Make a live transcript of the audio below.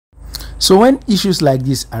So when issues like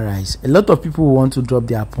this arise, a lot of people want to drop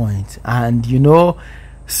their point and, you know,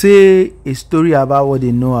 say a story about what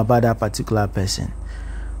they know about that particular person.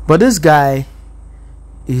 But this guy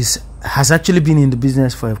has actually been in the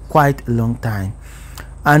business for quite a long time.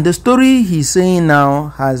 And the story he's saying now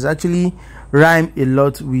has actually rhymed a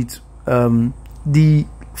lot with the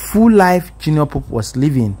full life Junior Pope was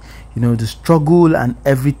living, you know, the struggle and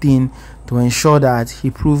everything to ensure that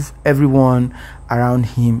he proved everyone around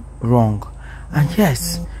him wrong. And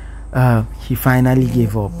yes, he finally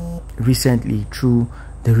gave up recently through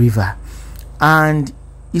the river. And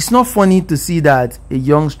it's not funny to see that a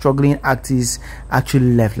young struggling artist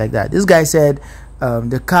actually left like that. This guy said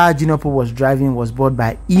the car Junior Pope was driving was bought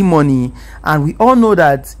by E-Money, and we all know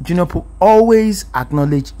that Junior Pope always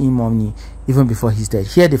acknowledged E-Money even before his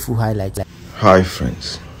death. Hear the full highlight. Hi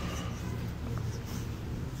friends,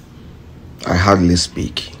 I hardly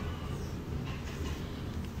speak.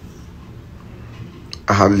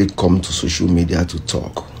 I hardly come to social media to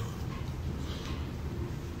talk.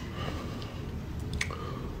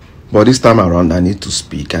 But this time around, I need to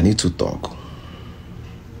speak, I need to talk.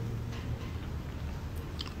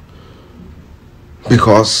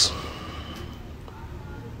 Because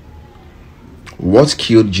what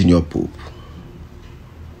killed Junior Pope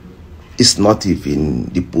is not even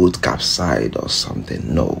the boat capsized or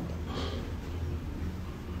something, no.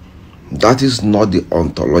 That is not the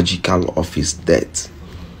ontological of his death.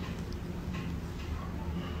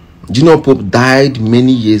 Junior Pope died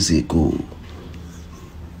many years ago.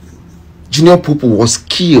 Junior Pope was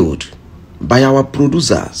killed by our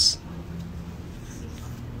producers.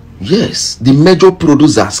 Yes, the major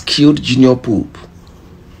producers killed Junior Pope.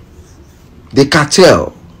 The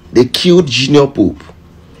cartel, they killed Junior Pope.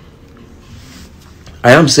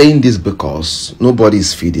 I am saying this because nobody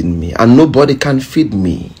is feeding me and nobody can feed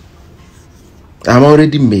me. I'm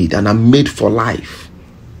already made and I'm made for life.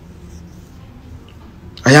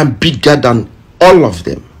 I am bigger than all of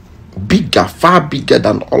them. Bigger, far bigger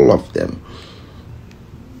than all of them.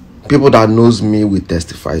 People that knows me will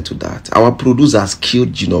testify to that. Our producers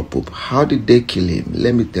killed Junior Pope. How did they kill him?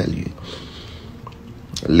 Let me tell you.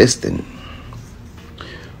 Listen.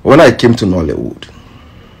 When I came to Nollywood,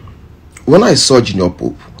 when I saw Junior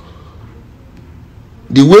Pope,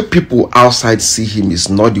 the way people outside see him is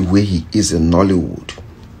not the way he is in Nollywood.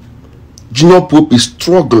 Junior Pope is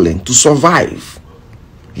struggling to survive.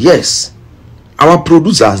 Yes. Our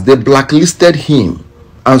producers, they blacklisted him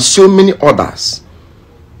and so many others.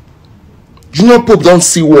 Junior Pope don't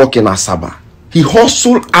see work in Asaba. He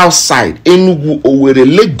hustled outside Enugu,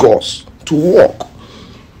 Owerri, Lagos to work,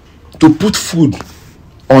 to put food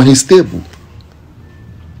on his table.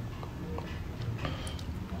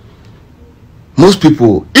 Most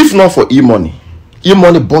people, if not for E-Money,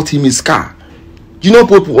 E-Money bought him his car. Junior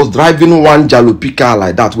Pope was driving one jalopy car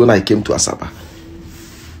like that when I came to Asaba.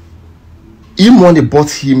 E-Money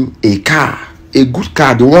bought him a car, a good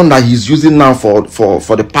car, the one that he's using now for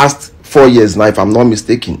the past 4 years now, if I'm not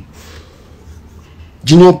mistaken.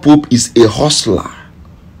 Junior Pope is a hustler.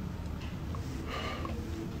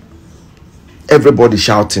 Everybody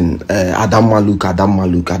shouting, Adam Maluk, Adam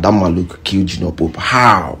Maluk, Adam Maluk killed Junior Pope.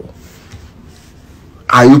 How?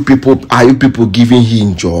 Are you people giving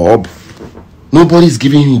him job? Nobody's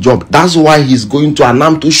giving him job. That's why he's going to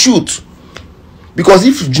Anam to shoot. Because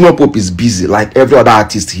if Junior Pope is busy like every other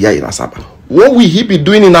artist here in Asaba, what will he be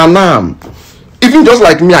doing in Anam? Even just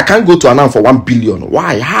like me, I can't go to Anam for 1 billion.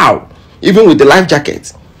 Why? How? Even with the life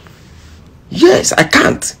jacket. Yes, I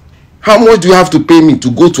can't. How much do you have to pay me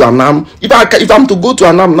to go to Anam? If I'm to go to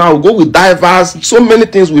Anam now, I'll go with divers, so many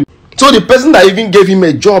things. So the person that even gave him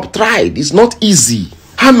a job tried. It's not easy.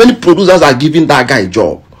 How many producers are giving that guy a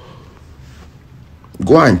job?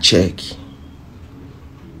 Go and check.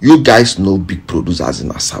 You guys know big producers in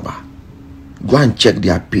Asaba. Go and check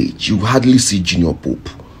their page. You hardly see Junior Pope.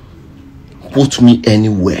 Put me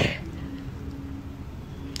anywhere.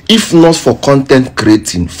 If not for content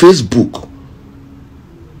creating, Facebook.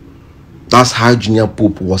 That's how Junior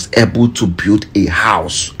Pope was able to build a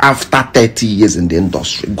house after 30 years in the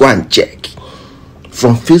industry. Go and check.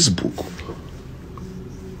 From Facebook.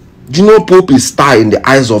 Junior Pope is star in the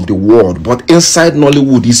eyes of the world, but inside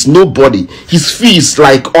Nollywood is nobody. His fee is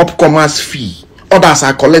like upcomers' fee. Others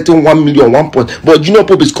are collecting 1 million, 1 point, but Junior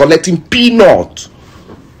Pope is collecting peanut.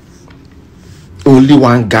 Only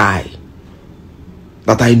one guy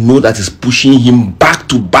that I know that is pushing him back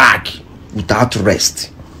to back without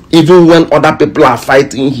rest. Even when other people are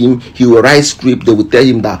fighting him, he will write script. They will tell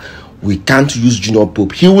him that we can't use Junior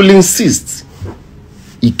Pope. He will insist.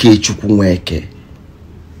 Ike Chukwunweke.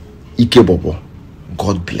 Ike Bobo,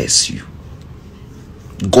 God bless you.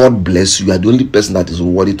 God bless you. You are the only person that is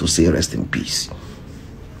worthy to say rest in peace.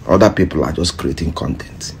 Other people are just creating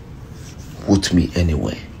content. Put me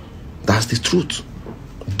anywhere. That's the truth.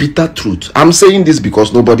 Bitter truth. I'm saying this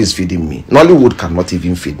because nobody is feeding me. Nollywood cannot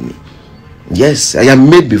even feed me. Yes, I am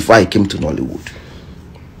made before I came to Nollywood.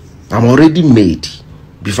 I'm already made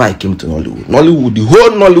before I came to Nollywood. Nollywood, the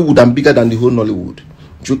whole Nollywood, I'm bigger than the whole Nollywood.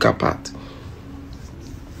 Joke apart.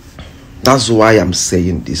 That's why I'm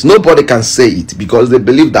saying this. Nobody can say it because they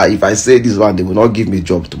believe that if I say this one, they will not give me a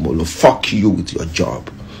job tomorrow. Fuck you with your job.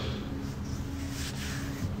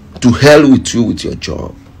 To hell with you with your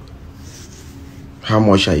job. How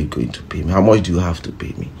much are you going to pay me? How much do you have to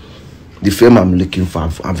pay me? The fame I'm looking for,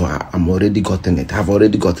 I'm already gotten it. I've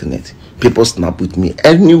already gotten it. People snap with me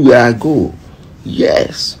anywhere I go.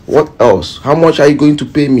 Yes. What else? How much are you going to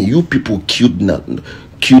pay me? You people killed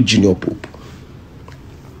Junior Pope.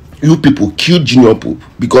 You people killed Junior Pope.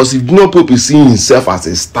 Because if Junior Pope is seeing himself as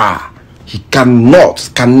a star, he can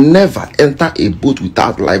never enter a boat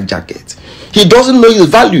without life jacket. He doesn't know his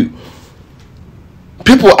value.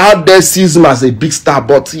 People out there sees him as a big star,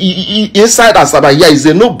 but he inside Asaba, yeah, he's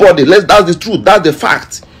a nobody. That's the truth. That's the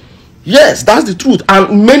fact. Yes, that's the truth.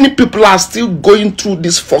 And many people are still going through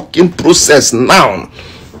this fucking process now.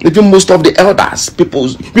 Even most of the elders,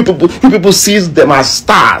 people sees them as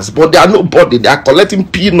stars, but they are nobody. They are collecting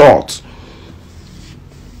peanuts.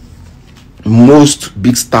 Most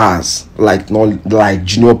big stars like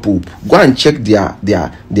Junior Pope, go and check their go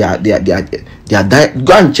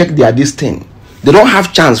and check their this thing. They don't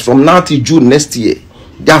have chance from now till June next year.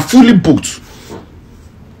 They are fully booked.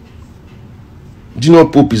 Junior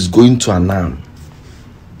Pope is going to Anam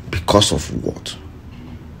because of what?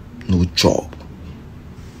 No job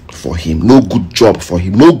for him. No good job for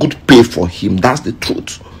him. No good pay for him. That's the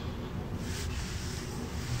truth.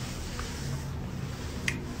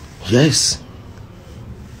 Yes.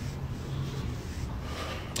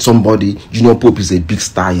 Somebody, Junior Pope is a big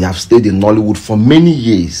star. He have stayed in Nollywood for many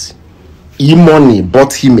years. E-money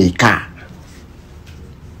bought him a car.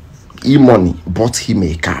 E-money bought him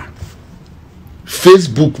a car.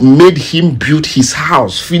 Facebook made him build his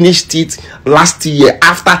house, finished it last year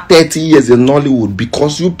after 30 years in Nollywood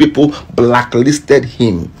because you people blacklisted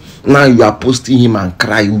him. Now you are posting him and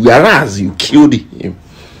crying, whereas you killed him.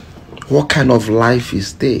 What kind of life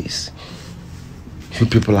is this? You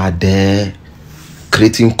people are there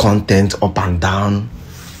creating content up and down.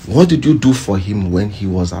 What did you do for him when he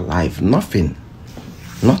was alive? Nothing.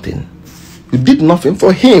 Nothing. You did nothing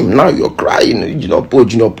for him. Now you're crying. Junior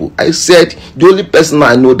Pope. I said the only person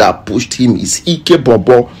I know that pushed him is Ike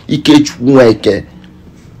Bobo, Ike Chunweke.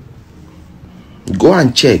 Go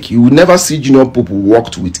and check. You will never see Junior Pope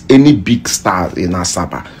worked with any big stars in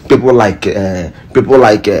Asaba. People like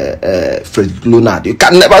Fred Leonard. You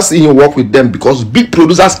can never see him work with them because big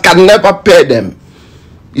producers can never pay them.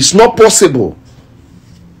 It's not possible.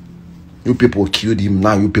 You people killed him.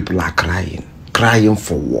 Now you people are crying. Crying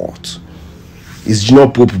for what? Is Junior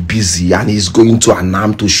Pope busy and he's going to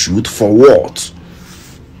Anam to shoot? For what?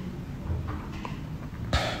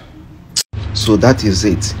 So that is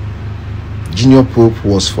it. Junior Pope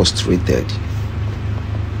was frustrated.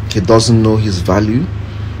 He doesn't know his value.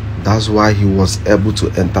 That's why he was able to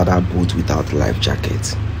enter that boat without life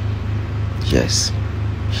jacket. Yes,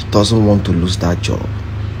 he doesn't want to lose that job.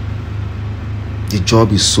 The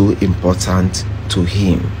job is so important to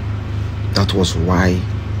him. That was why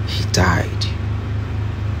he died.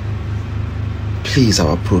 Please,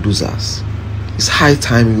 our producers, it's high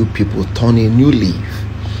time you people turn a new leaf.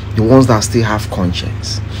 The ones that still have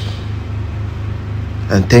conscience.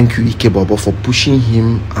 And thank you, Ike Bobo, for pushing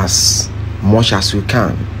him as much as you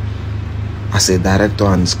can as a director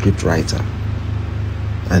and script writer.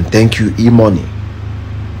 And thank you, E-Money,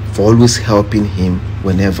 for always helping him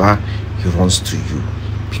whenever he runs to you,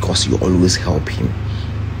 because you always help him.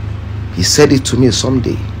 He said it to me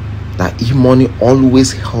someday that E-Money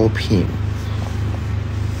always help him.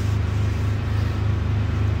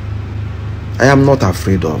 I am not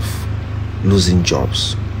afraid of losing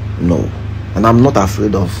jobs, no. And I'm not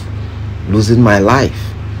afraid of losing my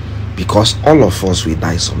life, because all of us will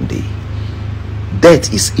die someday.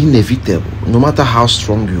 Death is inevitable. No matter how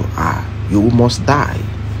strong you are, you must die.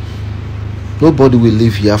 Nobody will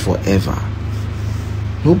live here forever.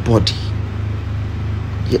 Nobody.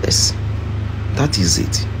 Yes, that is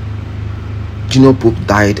it. Junior Pope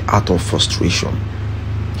died out of frustration.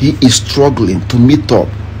 He is struggling to meet up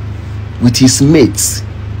with his mates.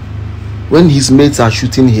 When his mates are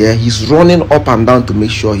shooting here, he's running up and down to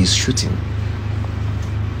make sure he's shooting.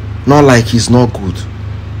 Not like he's not good,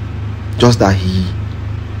 just that he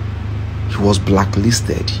was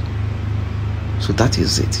blacklisted. So that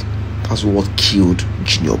is it. That's what killed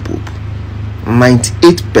Junior Pope.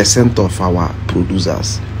 98% of our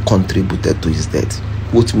producers contributed to his death.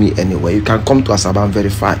 Quote me anywhere. You can come to Asaba and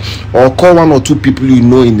verify, or call one or two people you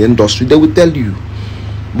know in the industry. They will tell you.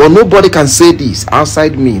 But nobody can say this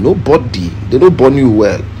outside me. Nobody. They don't burn you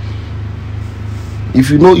well. If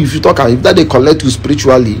you know, if you talk, if that they collect you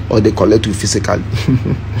spiritually or they collect you physically.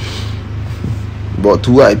 But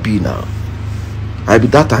who I be now? I be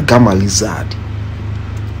that Agama lizard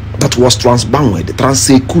that was transbound,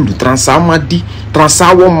 transekulu, transamadi,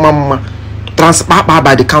 transawo mama, transpapa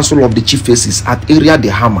by the council of the chief faces at area de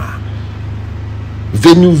Hammer.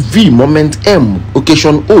 Venue V, moment M,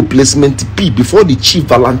 occasion O, placement P, before the chief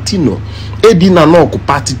Valentino. Edina Nok,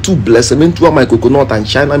 party 2, blessment to my coconut and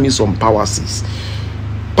China me some power sis.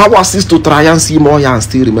 Power sis to try and see more and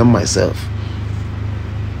still remember myself.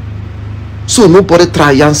 So nobody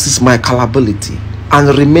try and see my calibrability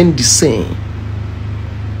and remain the same.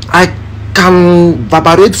 I can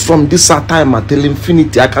vibrate from this time till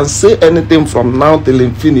infinity. I can say anything from now till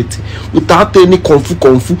infinity without any confu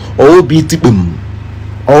or obiti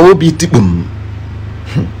or obiti.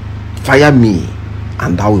 Fire me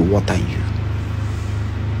and I will water you.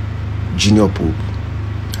 Junior Pope,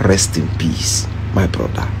 rest in peace, my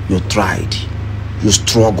brother. You tried, you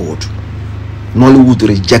struggled. Nollywood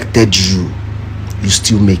rejected you. You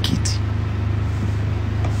still make it.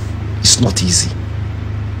 It's not easy.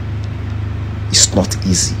 It's not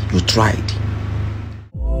easy. You tried.